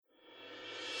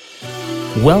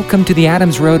Welcome to the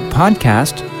Adams Road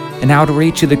Podcast, an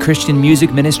outreach of the Christian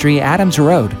music ministry Adams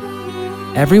Road.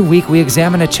 Every week we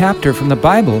examine a chapter from the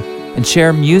Bible and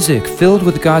share music filled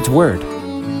with God's Word.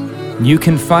 You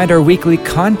can find our weekly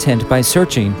content by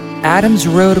searching Adams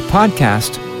Road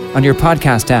Podcast on your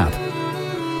podcast app.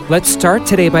 Let's start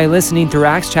today by listening through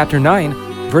Acts chapter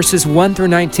 9, verses 1 through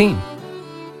 19.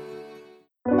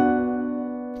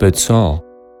 But Saul,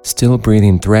 still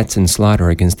breathing threats and slaughter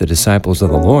against the disciples of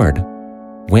the Lord,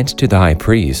 went to the high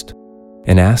priest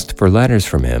and asked for letters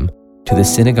from him to the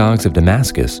synagogues of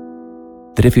Damascus,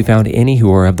 that if he found any who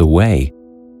were of the way,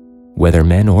 whether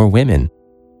men or women,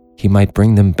 he might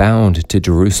bring them bound to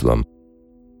Jerusalem.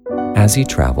 As he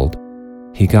traveled,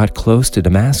 he got close to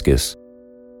Damascus,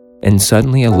 and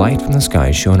suddenly a light from the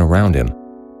sky shone around him.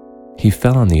 He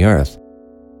fell on the earth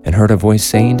and heard a voice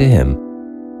saying to him,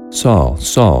 "Saul,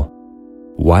 Saul,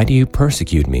 why do you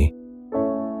persecute me?"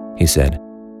 He said,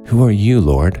 "Who are you,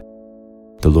 Lord?"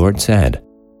 The Lord said,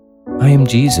 "I am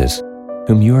Jesus,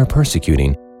 whom you are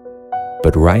persecuting.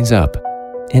 But rise up,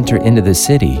 enter into the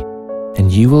city,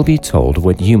 and you will be told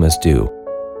what you must do."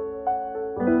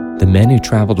 The men who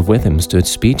traveled with him stood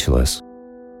speechless,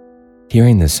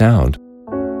 hearing the sound,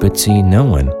 but seeing no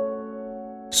one.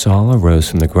 Saul arose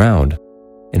from the ground,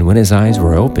 and when his eyes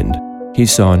were opened, he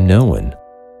saw no one.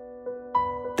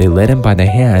 They led him by the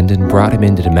hand and brought him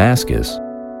into Damascus.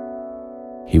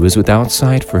 He was without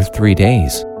sight for 3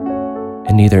 days,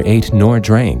 and neither ate nor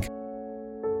drank.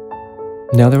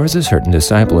 Now there was a certain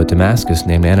disciple at Damascus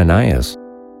named Ananias.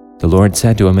 The Lord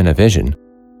said to him in a vision,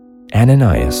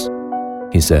 "Ananias."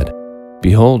 He said,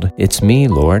 "Behold, it's me,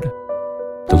 Lord."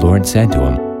 The Lord said to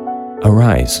him,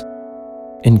 "Arise,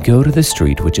 and go to the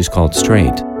street which is called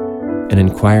Straight, and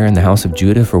inquire in the house of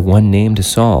Judah for one named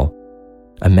Saul,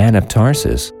 a man of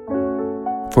Tarsus.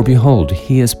 For behold,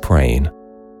 he is praying,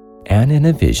 and in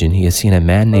a vision he has seen a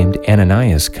man named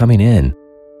Ananias coming in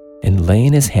and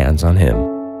laying his hands on him,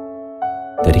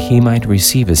 that he might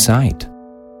receive his sight."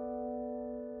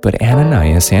 But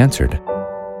Ananias answered,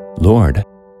 "Lord,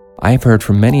 I have heard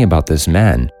from many about this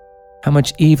man, how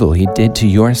much evil he did to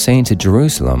your saints at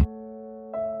Jerusalem.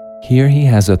 Here he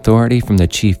has authority from the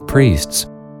chief priests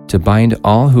to bind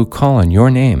all who call on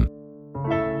your name."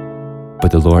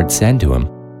 But the Lord said to him,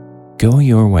 "Go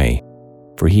your way,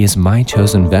 for he is my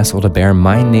chosen vessel to bear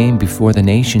my name before the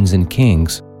nations and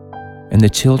kings and the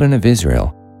children of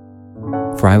Israel.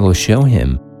 For I will show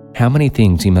him how many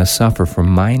things he must suffer for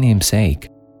my name's sake."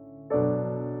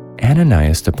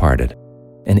 Ananias departed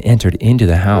and entered into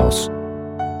the house.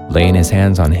 Laying his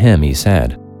hands on him, he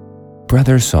said,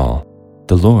 "Brother Saul,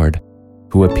 the Lord,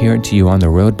 who appeared to you on the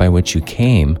road by which you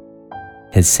came,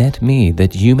 has sent me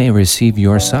that you may receive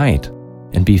your sight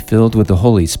and be filled with the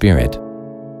Holy Spirit."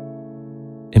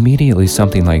 Immediately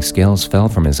something like scales fell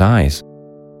from his eyes,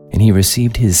 and he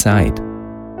received his sight.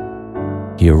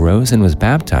 He arose and was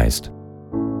baptized.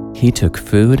 He took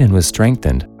food and was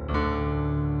strengthened.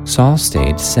 Saul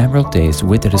stayed several days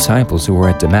with the disciples who were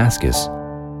at Damascus.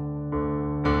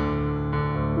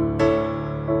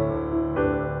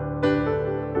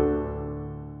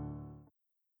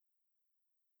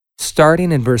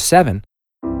 Starting in verse 7,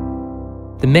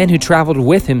 the men who traveled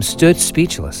with him stood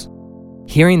speechless,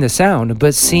 hearing the sound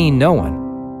but seeing no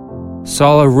one.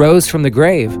 Saul arose from the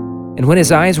grave, and when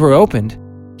his eyes were opened,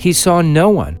 he saw no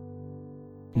one.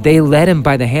 They led him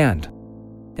by the hand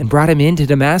and brought him into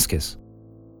Damascus.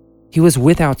 He was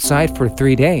without sight for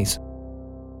 3 days,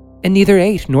 and neither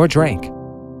ate nor drank.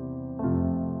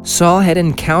 Saul had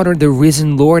encountered the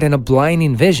risen Lord in a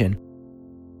blinding vision,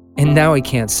 and now he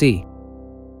can't see.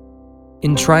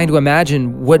 In trying to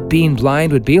imagine what being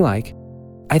blind would be like,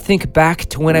 I think back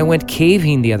to when I went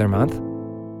caving the other month.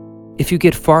 If you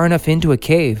get far enough into a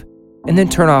cave and then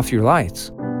turn off your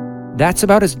lights, that's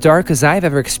about as dark as I've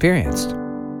ever experienced.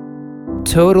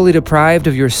 Totally deprived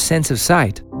of your sense of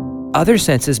sight, other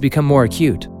senses become more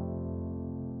acute.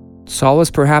 Saul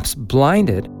was perhaps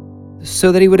blinded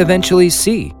so that he would eventually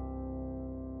see.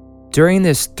 During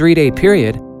this 3-day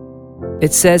period,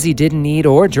 it says he didn't eat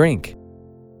or drink.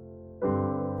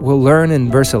 We'll learn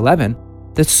in verse 11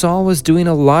 that Saul was doing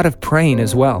a lot of praying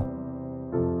as well.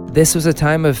 This was a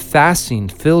time of fasting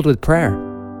filled with prayer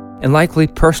and likely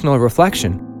personal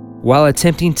reflection while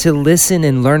attempting to listen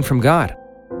and learn from God.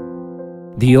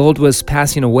 The old was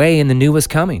passing away and the new was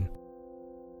coming.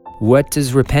 What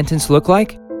does repentance look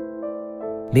like?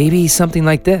 Maybe something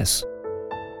like this.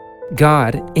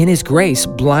 God, in His grace,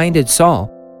 blinded Saul,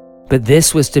 but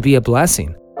this was to be a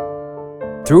blessing.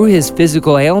 Through his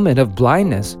physical ailment of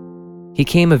blindness, he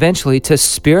came eventually to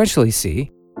spiritually see.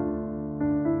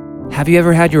 Have you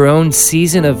ever had your own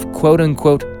season of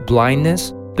quote-unquote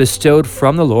blindness bestowed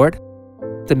from the Lord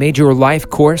that made your life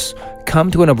course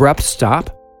come to an abrupt stop?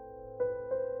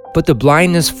 But the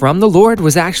blindness from the Lord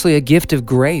was actually a gift of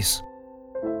grace.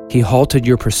 He halted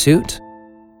your pursuit.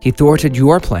 He thwarted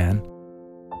your plan.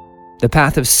 The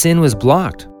path of sin was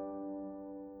blocked.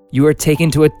 You were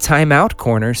taken to a timeout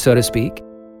corner, so to speak.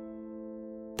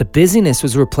 The busyness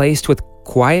was replaced with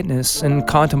quietness and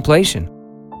contemplation.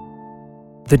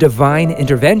 The divine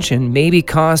intervention maybe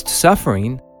caused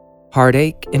suffering,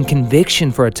 heartache, and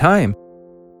conviction for a time,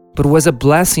 but was a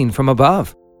blessing from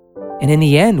above, and in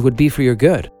the end would be for your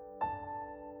good.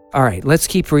 All right, let's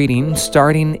keep reading,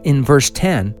 starting in verse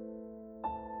 10.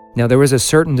 Now there was a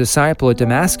certain disciple at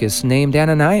Damascus named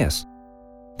Ananias.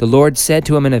 The Lord said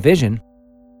to him in a vision,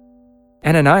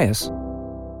 "Ananias."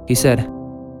 He said,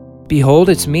 "Behold,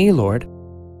 it's me, Lord."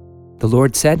 The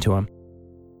Lord said to him,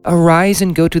 "Arise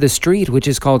and go to the street which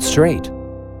is called Straight,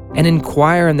 and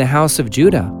inquire in the house of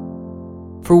Judah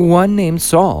for one named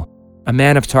Saul, a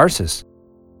man of Tarsus.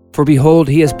 For behold,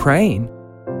 he is praying,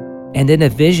 and in a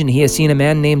vision he has seen a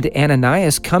man named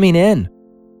Ananias coming in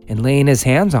and laying his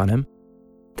hands on him,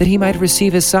 that he might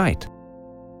receive his sight."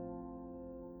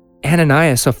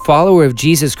 Ananias, a follower of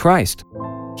Jesus Christ,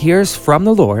 hears from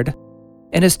the Lord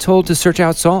and is told to search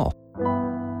out Saul.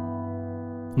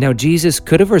 Now Jesus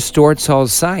could have restored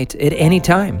Saul's sight at any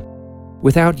time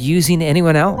without using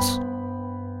anyone else,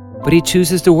 but he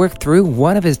chooses to work through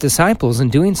one of his disciples in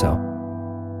doing so.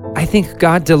 I think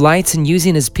God delights in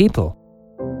using his people.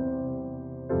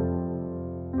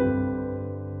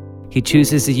 He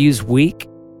chooses to use weak,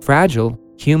 fragile,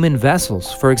 human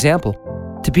vessels, for example,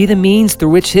 to be the means through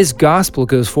which his gospel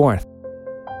goes forth.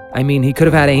 I mean, he could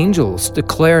have had angels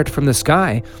declare it from the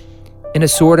sky in a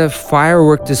sort of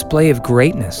firework display of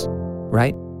greatness,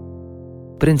 right?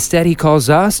 But instead, he calls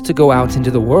us to go out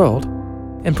into the world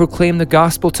and proclaim the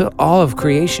gospel to all of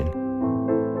creation.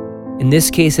 In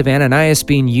this case of Ananias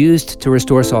being used to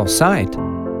restore Saul's sight,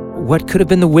 what could have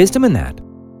been the wisdom in that?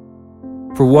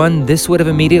 For one, this would have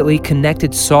immediately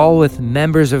connected Saul with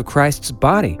members of Christ's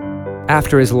body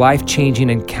after his life-changing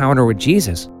encounter with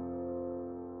Jesus.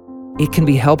 It can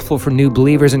be helpful for new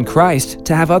believers in Christ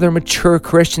to have other mature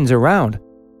Christians around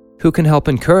who can help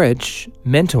encourage,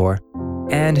 mentor,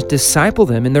 and disciple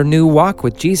them in their new walk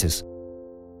with Jesus.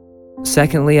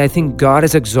 Secondly, I think God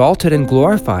is exalted and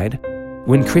glorified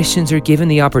when Christians are given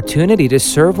the opportunity to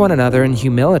serve one another in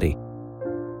humility.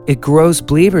 It grows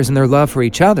believers in their love for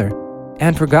each other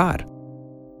and for God.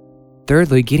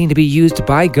 Thirdly, getting to be used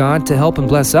by God to help and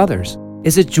bless others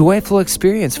is a joyful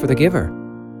experience for the giver.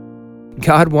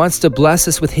 God wants to bless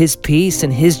us with His peace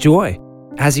and His joy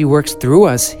as He works through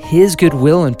us His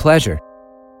goodwill and pleasure.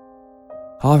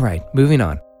 All right, moving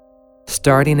on.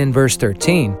 Starting in verse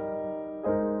 13.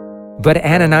 But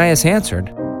Ananias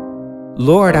answered,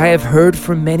 "Lord, I have heard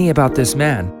from many about this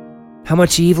man, how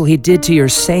much evil he did to your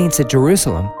saints at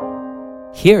Jerusalem.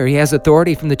 Here he has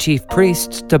authority from the chief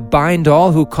priests to bind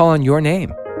all who call on your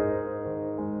name."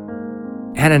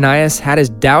 Ananias had his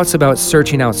doubts about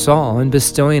searching out Saul and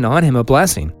bestowing on him a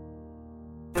blessing.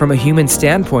 From a human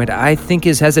standpoint, I think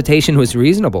his hesitation was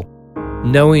reasonable.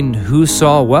 Knowing who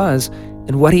Saul was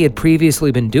and what he had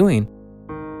previously been doing,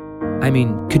 I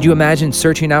mean, could you imagine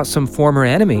searching out some former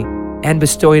enemy and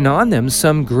bestowing on them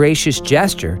some gracious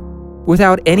gesture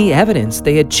without any evidence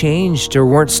they had changed or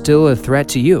weren't still a threat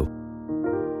to you?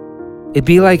 It'd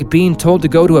be like being told to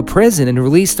go to a prison and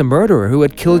release the murderer who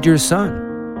had killed your son,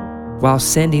 while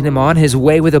sending him on his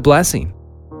way with a blessing.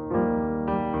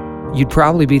 You'd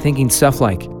probably be thinking stuff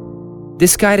like,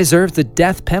 this guy deserves the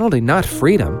death penalty, not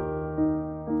freedom.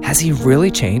 Has he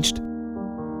really changed?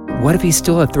 What if he's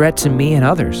still a threat to me and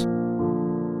others?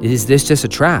 Is this just a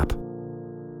trap?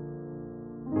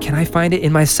 Can I find it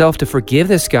in myself to forgive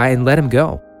this guy and let him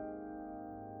go?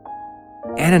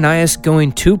 Ananias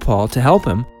going to Paul to help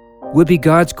him would be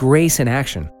God's grace in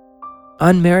action,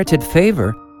 unmerited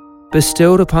favor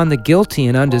bestowed upon the guilty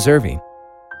and undeserving.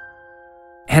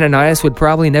 Ananias would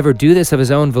probably never do this of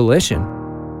his own volition,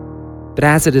 but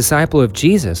as a disciple of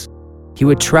Jesus, he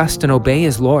would trust and obey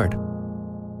his Lord.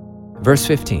 Verse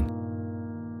 15.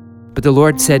 But the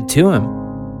Lord said to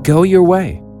him, "Go your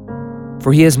way,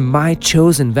 for he is my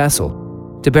chosen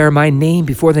vessel to bear my name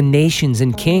before the nations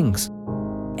and kings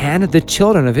and the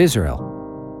children of Israel.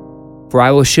 For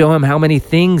I will show him how many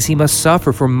things he must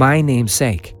suffer for my name's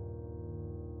sake."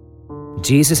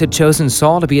 Jesus had chosen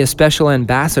Saul to be a special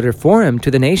ambassador for him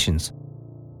to the nations,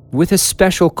 with a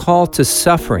special call to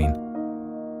suffering.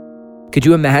 Could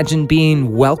you imagine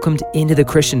being welcomed into the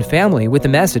Christian family with the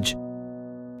message,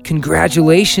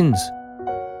 "Congratulations,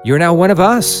 you're now one of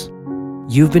us.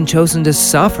 You've been chosen to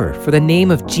suffer for the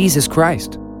name of Jesus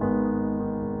Christ"?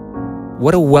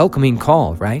 What a welcoming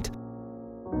call, right?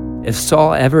 If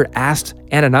Saul ever asked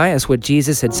Ananias what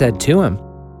Jesus had said to him,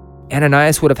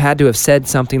 Ananias would have had to have said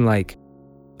something like,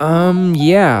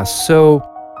 yeah, so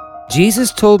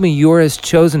Jesus told me you're his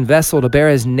chosen vessel to bear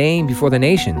his name before the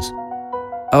nations.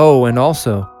 Oh, and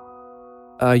also,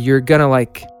 you're gonna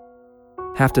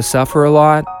have to suffer a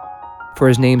lot for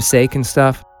his name's sake and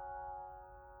stuff.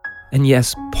 And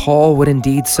yes, Paul would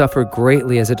indeed suffer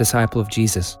greatly as a disciple of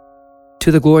Jesus,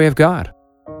 to the glory of God.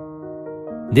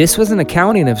 This was an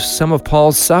accounting of some of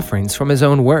Paul's sufferings from his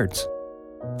own words.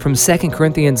 From 2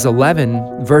 Corinthians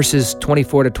 11, verses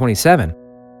 24 to 27,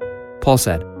 Paul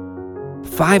said,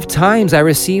 5 times I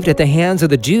received at the hands of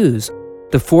the Jews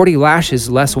the 40 lashes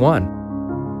less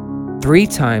 1. 3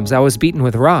 times I was beaten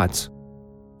with rods.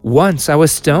 Once I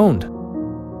was stoned.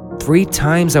 3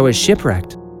 times I was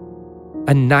shipwrecked.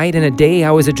 A night and a day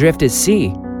I was adrift at sea,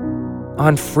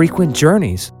 on frequent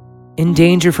journeys, in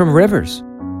danger from rivers,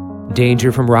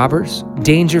 danger from robbers,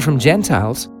 danger from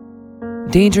Gentiles,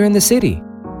 danger in the city,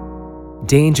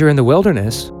 danger in the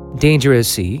wilderness, danger at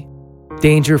sea,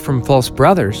 danger from false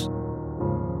brothers,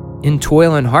 in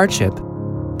toil and hardship,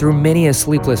 through many a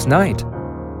sleepless night,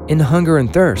 in hunger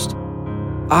and thirst,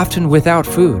 often without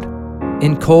food,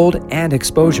 in cold and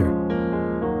exposure.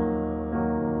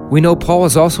 We know Paul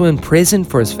was also imprisoned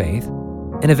for his faith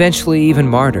and eventually even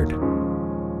martyred.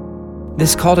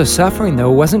 This call to suffering,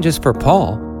 though, wasn't just for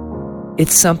Paul.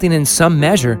 It's something in some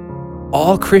measure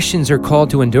all Christians are called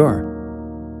to endure.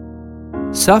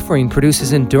 Suffering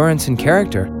produces endurance and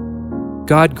character.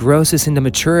 God grows us into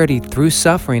maturity through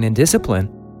suffering and discipline,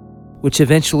 which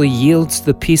eventually yields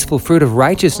the peaceful fruit of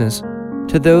righteousness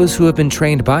to those who have been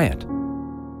trained by it.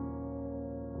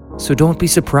 So don't be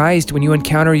surprised when you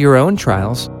encounter your own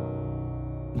trials.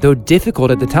 Though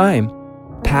difficult at the time,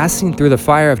 passing through the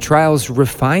fire of trials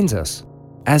refines us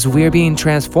as we are being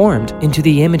transformed into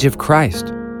the image of Christ,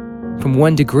 from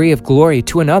one degree of glory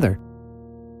to another.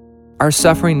 Our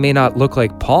suffering may not look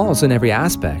like Paul's in every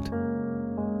aspect.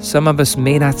 Some of us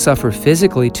may not suffer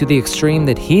physically to the extreme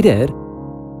that he did,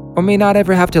 or may not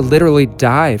ever have to literally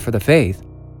die for the faith.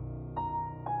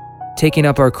 Taking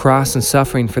up our cross and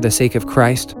suffering for the sake of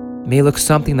Christ may look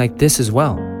something like this as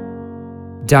well.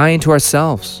 Dying to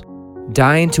ourselves,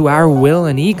 dying to our will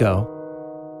and ego,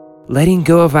 letting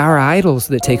go of our idols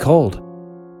that take hold,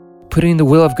 putting the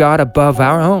will of God above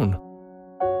our own.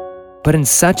 But in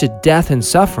such a death and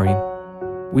suffering,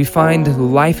 we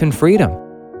find life and freedom.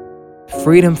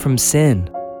 Freedom from sin,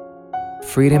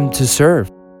 freedom to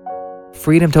serve,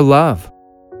 freedom to love,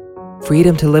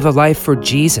 freedom to live a life for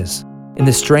Jesus in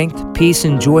the strength, peace,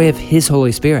 and joy of His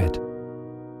Holy Spirit.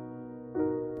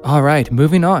 All right,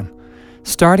 moving on.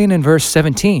 Starting in verse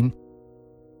 17,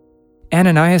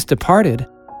 Ananias departed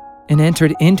and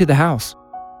entered into the house.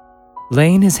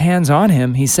 Laying his hands on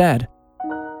him, he said,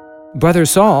 "Brother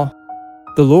Saul,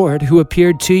 the Lord, who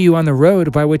appeared to you on the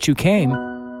road by which you came,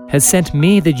 has sent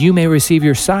me that you may receive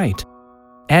your sight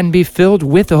and be filled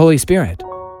with the Holy Spirit."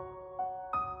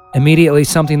 Immediately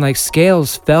something like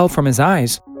scales fell from his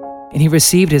eyes, and he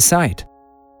received his sight.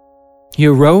 He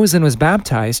arose and was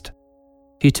baptized.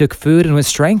 He took food and was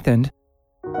strengthened.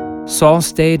 Saul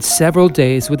stayed several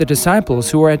days with the disciples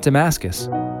who were at Damascus.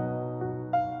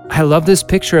 I love this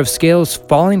picture of scales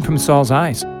falling from Saul's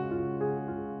eyes.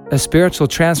 A spiritual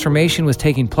transformation was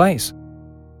taking place.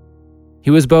 He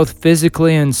was both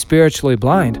physically and spiritually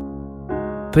blind,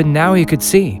 but now he could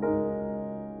see,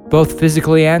 both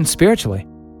physically and spiritually.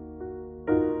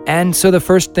 And so the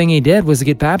first thing he did was to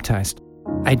get baptized,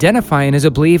 identifying as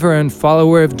a believer and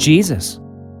follower of Jesus.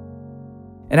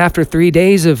 And after 3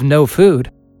 days of no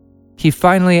food, he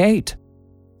finally ate.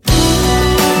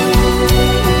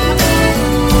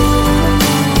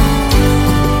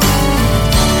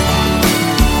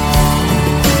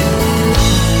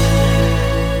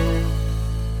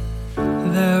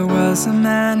 There was a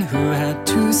man who had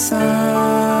 2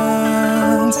 sons,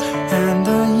 and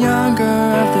the younger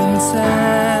of them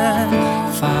said,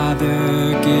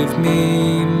 "Father, give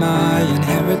me my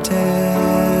inheritance."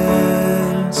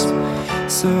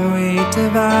 So he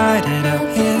divided up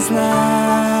his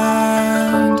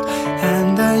land,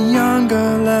 and the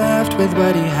younger left with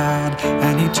what he had,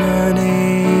 and he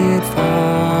journeyed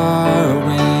far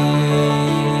away.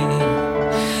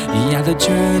 Yeah, the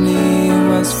journey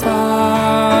was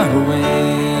far away.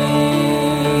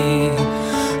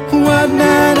 What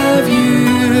man of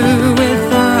you with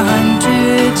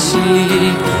 100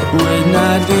 sheep would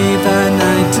not leave the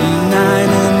 99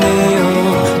 in the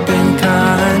open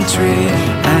country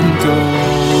and go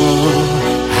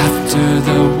after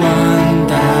the one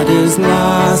that is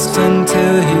lost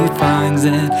until he finds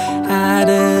it at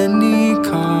any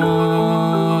cost?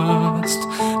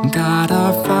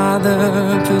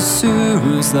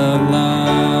 pursues the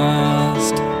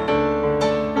lost.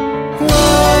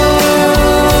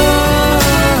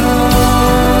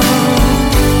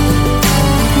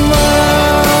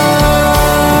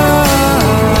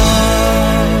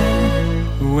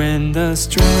 When the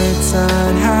straight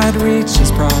son had reached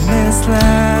his promised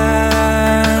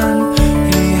land,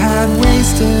 he had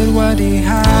wasted what he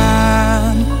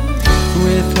had.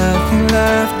 With nothing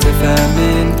left, a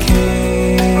famine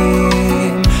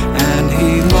came, and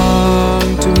he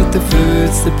longed to eat the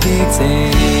foods the pigs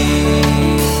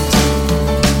ate.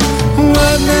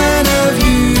 What man of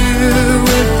you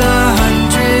with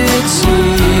 100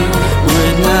 sheep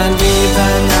would not leave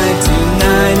the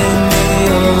 99 in the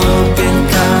open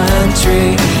country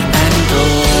and go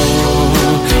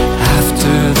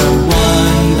after the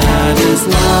one that is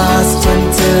lost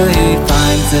until he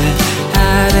finds it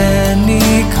at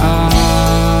any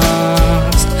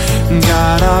cost?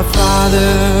 God our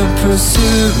Father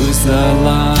pursues the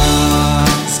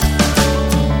lost.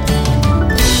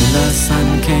 The son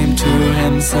came to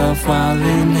himself while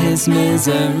in his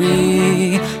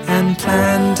misery and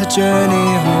planned to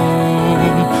journey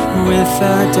home with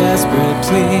a desperate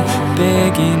plea,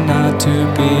 begging not to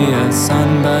be a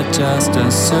son but just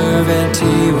a servant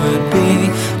he would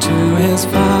be to his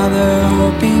father,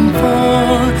 hoping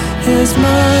for his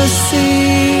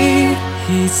mercy.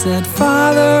 He said,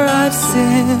 Father, I've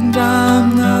sinned,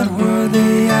 I'm not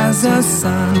worthy as a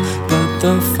son. But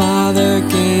the father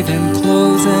gave him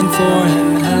clothes and for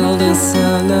him held a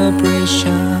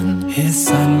celebration. His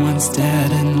son once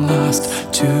dead and lost,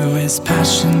 to his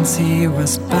passions he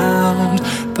was bound.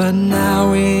 But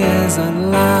now he is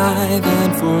alive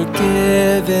and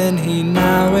forgiven, he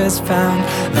now is found.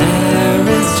 There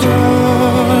is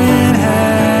joy in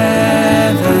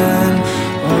heaven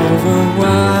over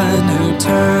one who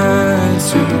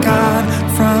turns to God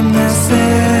from their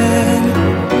sin.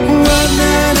 What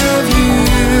man of you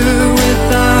with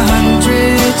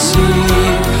 100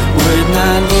 sheep would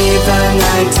not leave the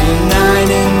 99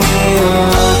 in the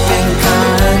open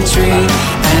country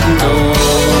and go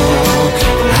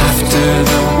after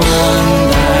the one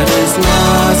that is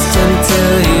lost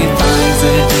until he finds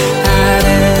it at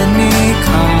any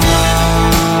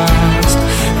cost?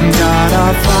 God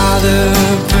our Father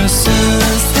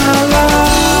pursues the lost.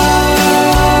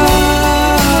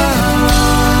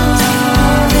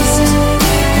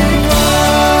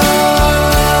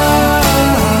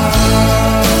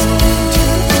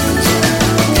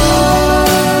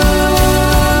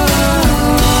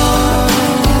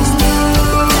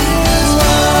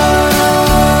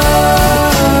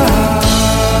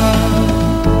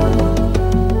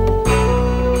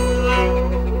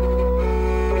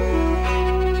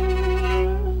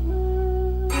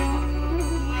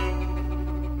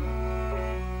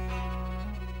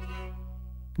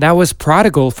 That was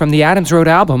Prodigal from the Adams Road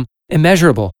album,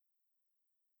 Immeasurable.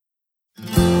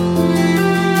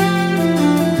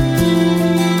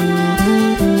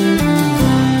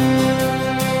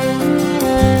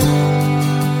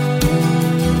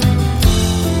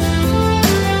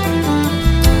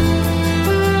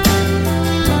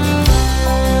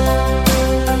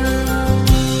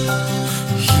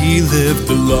 He lived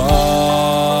the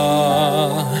law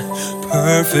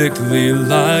perfectly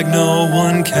like no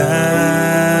one can.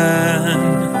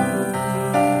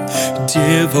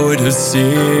 Devoid of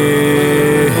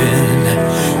sin,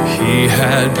 he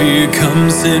had become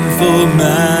sinful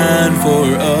man for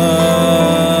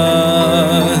us,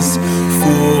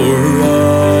 for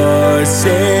our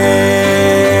sake.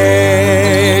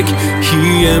 He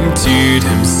emptied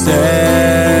himself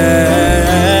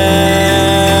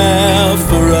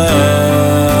for us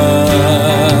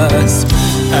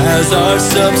as our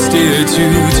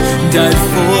substitute, died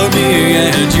for me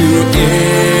and you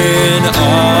in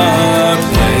our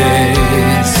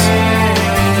place.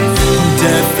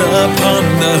 Death upon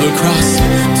the cross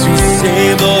to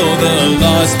save all the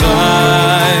lost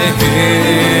by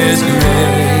his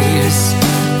grace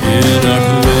in our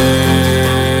place.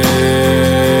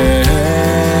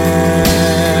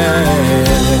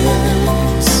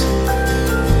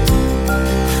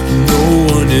 No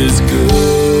one is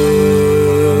good,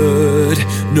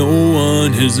 no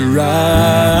one is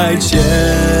righteous.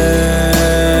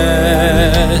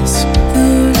 The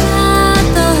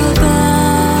wrath of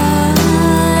God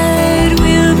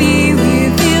will be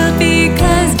revealed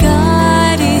because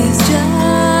God is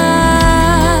just,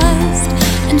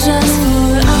 and just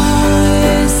for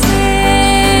our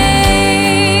sake,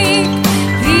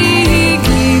 He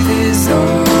gave His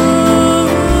only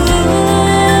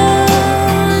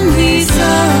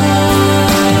Son.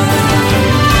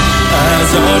 As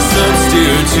our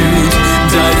substitute,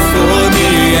 died for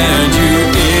me and you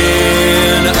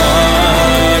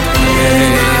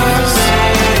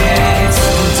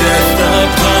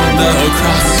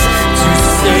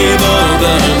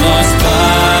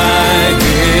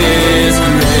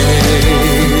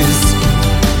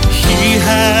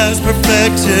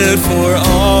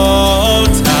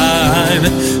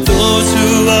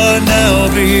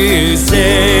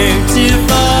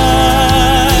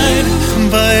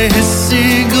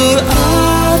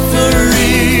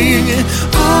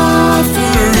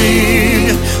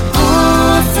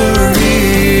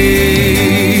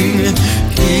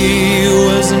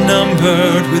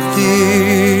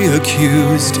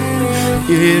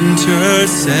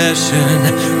intercession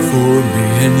for me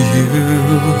and you.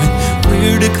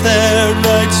 We're declared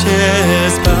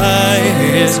righteous by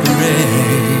His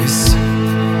grace.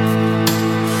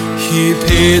 He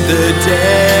paid the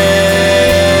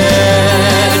debt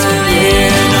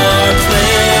in our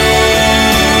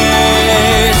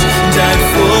place, died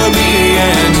for me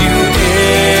and you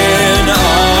in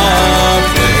our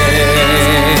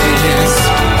place.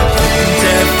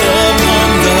 Death upon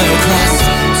the cross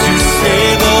to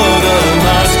save all the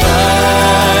lost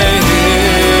by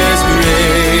His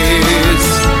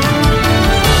grace.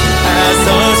 As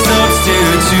our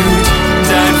substitute,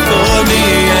 died for me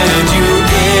and you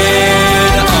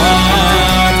in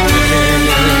our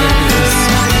place.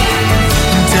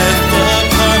 Death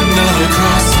upon the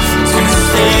cross to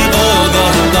save all the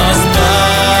lost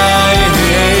by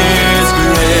His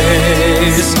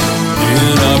grace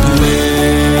in our place.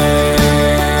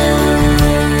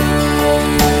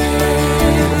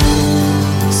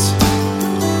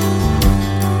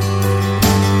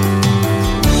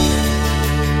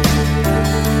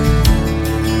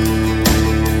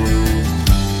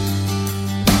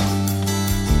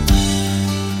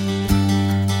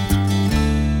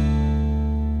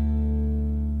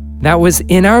 That was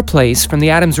In Our Place from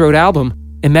the Adams Road album,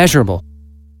 Immeasurable.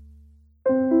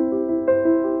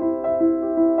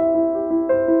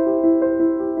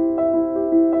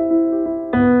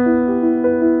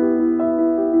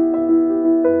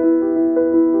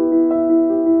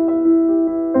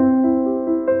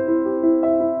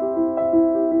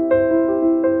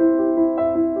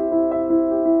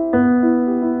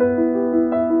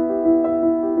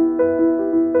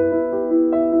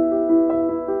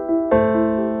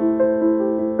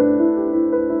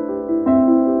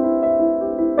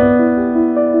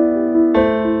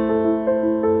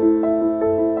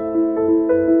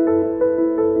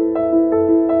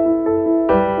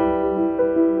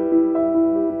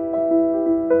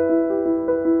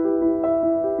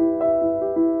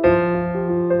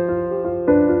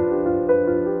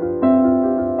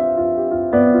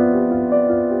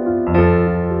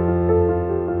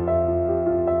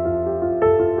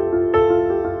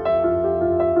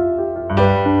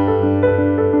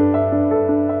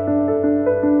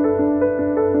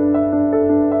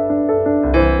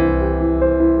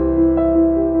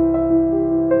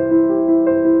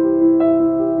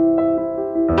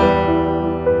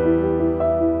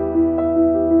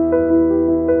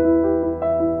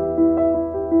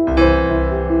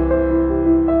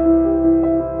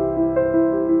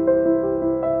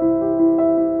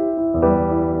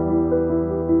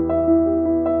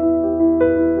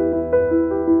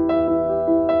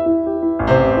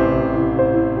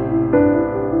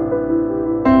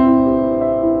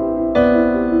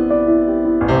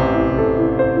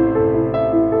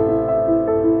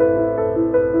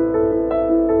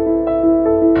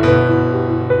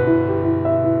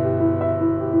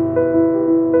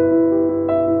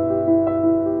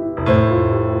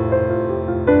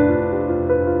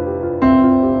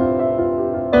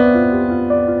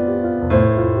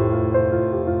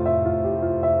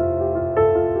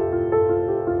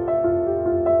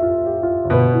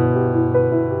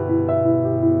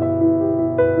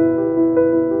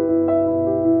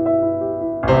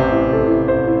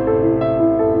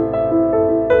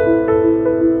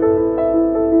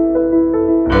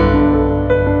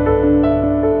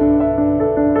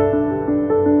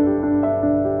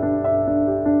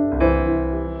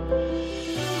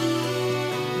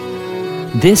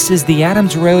 This is the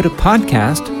Adams Road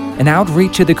podcast, an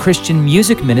outreach of the Christian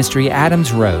music ministry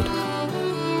Adams Road.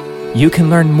 You can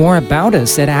learn more about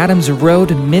us at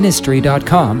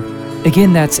adamsroadministry.com.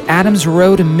 Again, that's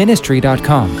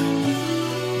adamsroadministry.com.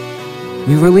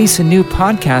 We release a new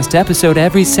podcast episode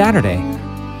every Saturday.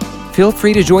 Feel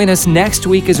free to join us next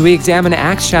week as we examine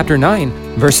Acts chapter 9,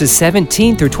 verses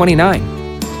 17 through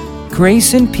 29.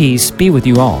 Grace and peace be with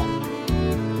you all.